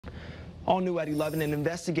All new at 11, an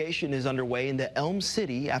investigation is underway in the Elm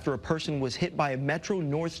City after a person was hit by a Metro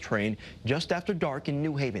North train just after dark in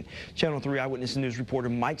New Haven. Channel 3 Eyewitness News reporter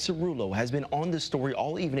Mike Cerullo has been on this story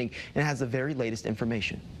all evening and has the very latest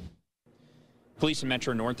information. Police and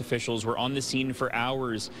Metro North officials were on the scene for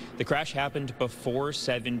hours. The crash happened before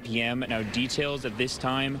 7 p.m. Now, details at this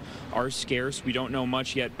time are scarce. We don't know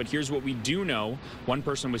much yet, but here's what we do know. One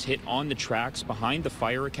person was hit on the tracks behind the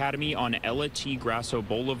Fire Academy on Ella T. Grasso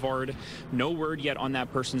Boulevard. No word yet on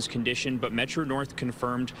that person's condition, but Metro North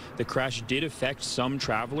confirmed the crash did affect some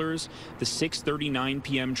travelers. The 6:39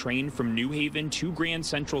 p.m. train from New Haven to Grand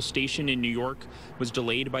Central Station in New York was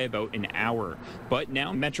delayed by about an hour. But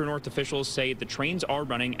now Metro North officials say the trains are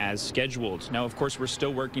running as scheduled. Now, of course, we're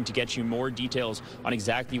still working to get you more details on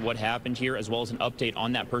exactly what happened here, as well as an update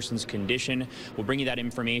on that person's condition. We'll bring you that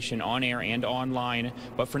information on air and online.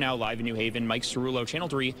 But for now, live in New Haven, Mike Cerullo, Channel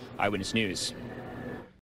 3 Eyewitness News.